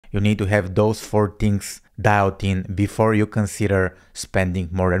you need to have those 4 things dialed in before you consider spending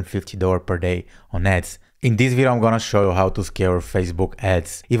more than $50 per day on ads. In this video, I'm gonna show you how to scale your Facebook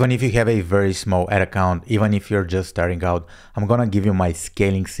ads. Even if you have a very small ad account, even if you're just starting out, I'm gonna give you my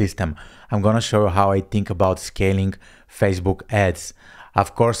scaling system. I'm gonna show you how I think about scaling Facebook ads.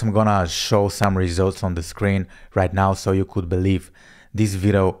 Of course, I'm gonna show some results on the screen right now so you could believe this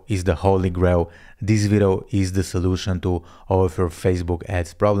video is the holy grail. This video is the solution to all of your Facebook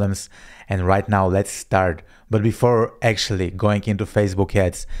ads problems. And right now, let's start. But before actually going into Facebook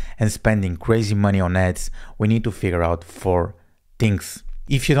ads and spending crazy money on ads, we need to figure out 4 things.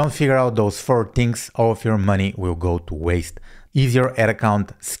 If you don't figure out those 4 things, all of your money will go to waste. Is your ad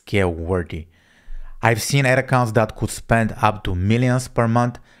account scale worthy? I've seen ad accounts that could spend up to millions per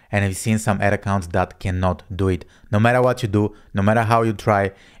month, and I've seen some ad accounts that cannot do it. No matter what you do, no matter how you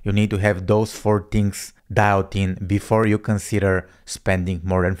try, you need to have those 4 things dialed in before you consider spending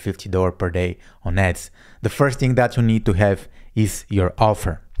more than $50 per day on ads. The first thing that you need to have is your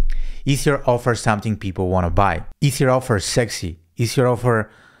offer. Is your offer something people want to buy? Is your offer sexy? Is your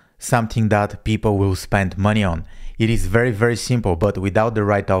offer something that people will spend money on? It is very, very simple, but without the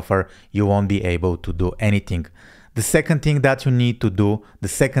right offer, you won't be able to do anything. The second thing that you need to do, the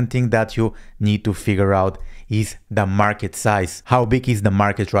second thing that you need to figure out is the market size. How big is the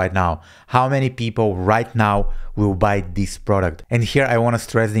market right now? How many people right now will buy this product? And here I want to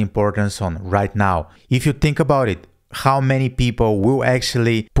stress the importance on right now. If you think about it, how many people will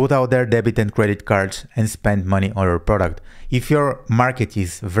actually put out their debit and credit cards and spend money on your product? If your market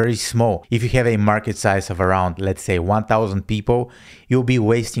is very small, if you have a market size of around, let's say 1,000 people, you'll be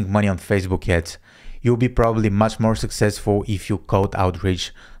wasting money on Facebook ads. You'll be probably much more successful if you cold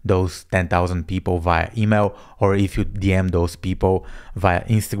outreach those 10,000 people via email or if you DM those people via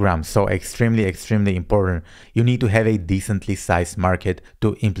Instagram. So extremely, extremely important. You need to have a decently sized market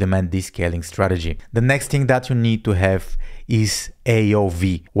to implement this scaling strategy. The next thing that you need to have is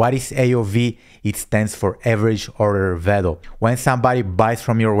AOV. What is AOV? It stands for average order value. When somebody buys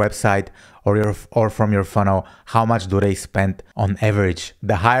from your website or from your funnel, how much do they spend on average?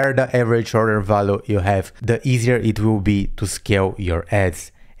 The higher the average order value you have, the easier it will be to scale your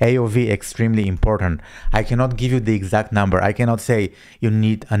ads. AOV extremely important. I cannot give you the exact number. I cannot say you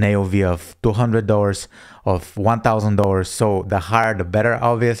need an AOV of $200, of $1,000. So the higher the better,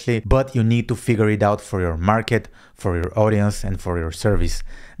 obviously, but you need to figure it out for your market, for your audience, and for your service.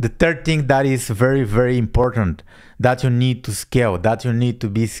 The third thing that is very, very important that you need to scale, that you need to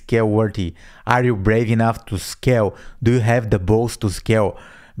be scale worthy. Are you brave enough to scale? Do you have the balls to scale?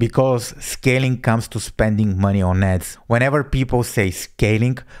 Because scaling comes to spending money on ads. Whenever people say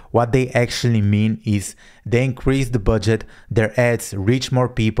scaling, what they actually mean is they increase the budget, their ads reach more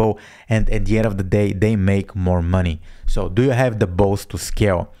people, and at the end of the day, they make more money. So do you have the balls to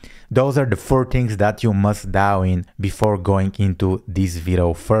scale? Those are the 4 things that you must dial in before going into this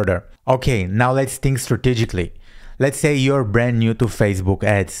video further. Okay, now let's think strategically. Let's say you're brand new to Facebook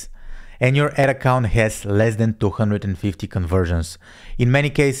ads and your ad account has less than 250 conversions. In many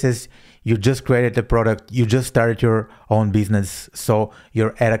cases, you just created a product, you just started your own business, so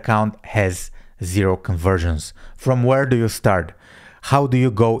your ad account has 0 conversions. From where do you start? How do you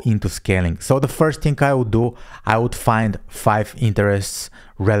go into scaling? So the first thing I would do, I would find 5 interests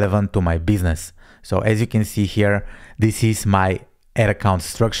relevant to my business. So as you can see here, this is my ad account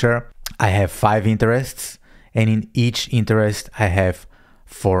structure. I have 5 interests, and in each interest, I have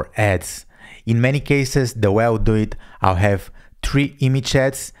 4 ads. In many cases, the way I'll do it, I'll have 3 image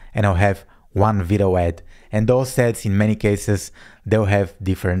ads and I'll have 1 video ad. And those ads, in many cases, they'll have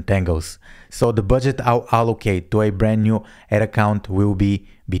different angles. So the budget I'll allocate to a brand new ad account will be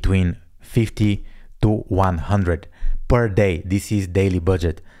between 50 to 100 per day. This is daily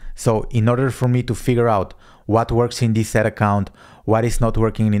budget. So in order for me to figure out what works in this ad account, what is not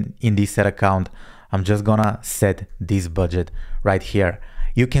working in this ad account, I'm just gonna set this budget right here.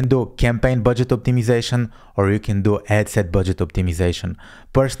 You can do campaign budget optimization or you can do ad set budget optimization.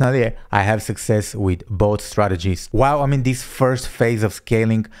 Personally, I have success with both strategies. While I'm in this first phase of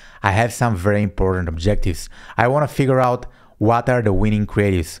scaling, I have some very important objectives. I want to figure out what are the winning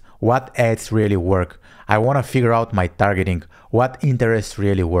creatives, what ads really work. I want to figure out my targeting, what interests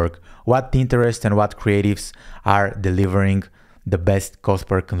really work, what interests and what creatives are delivering the best cost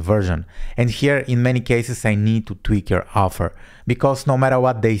per conversion. And here, in many cases, I need to tweak your offer because no matter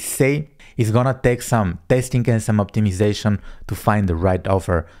what they say, it's gonna take some testing and some optimization to find the right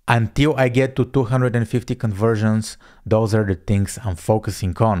offer. Until I get to 250 conversions, those are the things I'm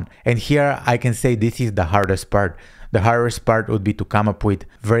focusing on. And here I can say this is the hardest part. The hardest part would be to come up with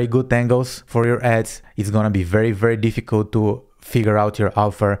very good angles for your ads. It's gonna be very, very difficult to figure out your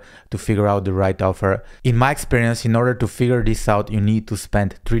offer, to figure out the right offer. In my experience, in order to figure this out, you need to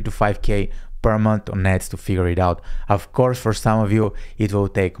spend 3 to 5K per month on ads to figure it out. Of course, for some of you, it will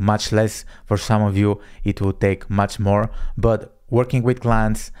take much less. For some of you, it will take much more. But working with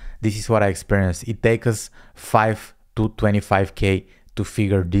clients, this is what I experienced. It takes us 5 to 25K to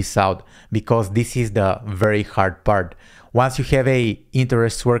figure this out, because this is the very hard part. Once you have a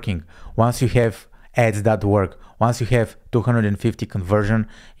interest working, once you have ads that work, once you have 250 conversion,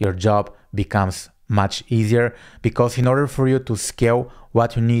 your job becomes much easier, because in order for you to scale,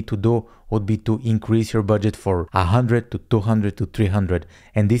 what you need to do would be to increase your budget for 100 to 200 to 300.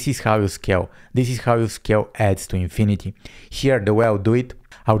 And this is how you scale. This is how you scale ads to infinity. Here, the way I'll do it,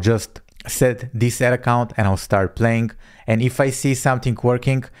 I'll just set this ad account and I'll start playing. And if I see something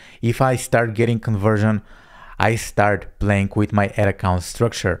working, if I start getting conversion, I start playing with my ad account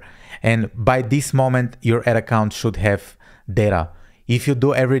structure. And by this moment, your ad account should have data. If you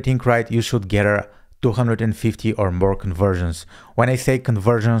do everything right, you should get 250 or more conversions. When I say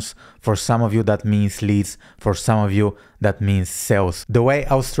conversions, for some of you that means leads, for some of you that means sales. The way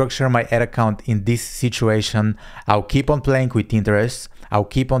I'll structure my ad account in this situation, I'll keep on playing with interest, I'll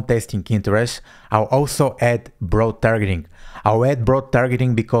keep on testing interest, I'll also add broad targeting. I'll add broad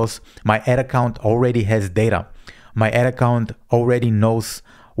targeting because my ad account already has data. My ad account already knows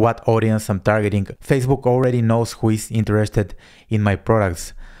what audience I'm targeting. Facebook already knows who is interested in my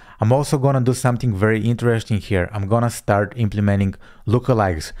products. I'm also gonna do something very interesting here. I'm gonna start implementing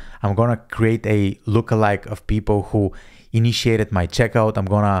lookalikes. I'm gonna create a lookalike of people who initiated my checkout. I'm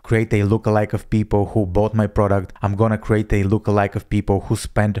gonna create a lookalike of people who bought my product. I'm gonna create a lookalike of people who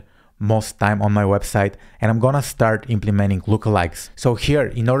spent most time on my website, and I'm gonna start implementing lookalikes. So here,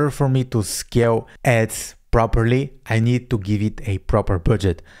 in order for me to scale ads properly, I need to give it a proper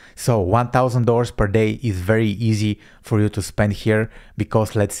budget. So $1,000 per day is very easy for you to spend here,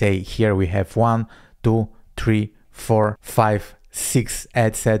 because let's say here we have 1, 2, 3, 4, 5, 6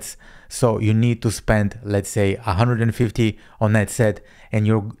 ad sets. So you need to spend, let's say, 150 on ad set, and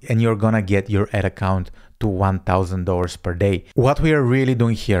you're gonna get your ad account to $1,000 per day. What we are really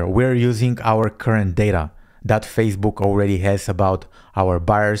doing here, we're using our current data that Facebook already has about our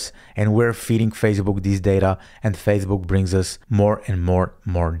buyers, and we're feeding Facebook this data, and Facebook brings us more and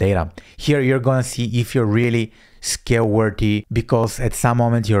more data. Here you're gonna see if you're really scale worthy, because at some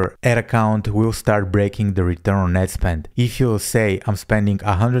moment your ad account will start breaking the return on ad spend. If you say I'm spending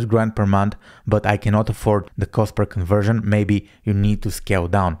 100 grand per month, but I cannot afford the cost per conversion, maybe you need to scale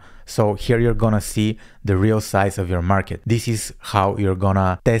down. So here you're gonna see the real size of your market. This is how you're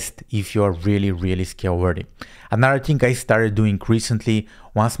gonna test if you're really scale worthy. Another thing I started doing recently,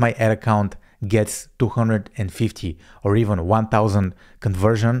 once my ad account gets 250 or even 1000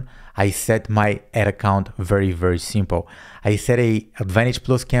 conversion, I set my ad account very simple. I set a Advantage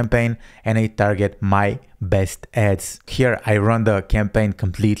Plus campaign and I target my best ads. Here I run the campaign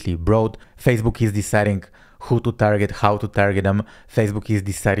completely broad. Facebook is deciding who to target, how to target them. Facebook is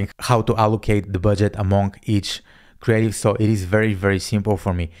deciding how to allocate the budget among each creative. So it is very simple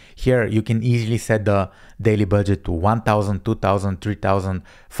for me. Here you can easily set the daily budget to $1,000, $2,000, $3,000,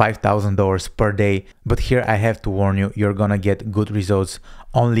 $5,000 per day. But here I have to warn you, you're gonna get good results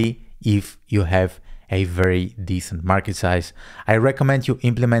only if you have a very decent market size. I recommend you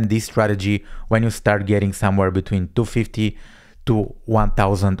implement this strategy when you start getting somewhere between 250 to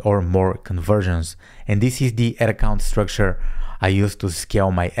 1000 or more conversions. And this is the ad account structure I use to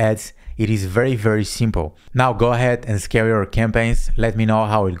scale my ads. It is very simple. Now go ahead and scale your campaigns. Let me know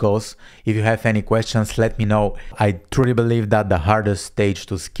how it goes. If you have any questions, let me know. I truly believe that the hardest stage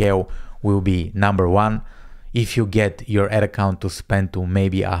to scale will be number 1. If you get your ad account to spend to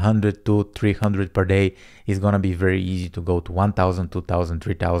maybe 100 to 300 per day, it's gonna be very easy to go to 1000, 2000,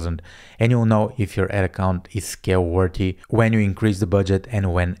 3000, and you'll know if your ad account is scale worthy when you increase the budget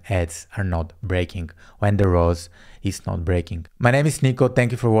and when ads are not breaking, when the ROAS is not breaking. My name is Niko.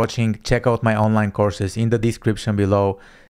 Thank you for watching. Check out my online courses in the description below.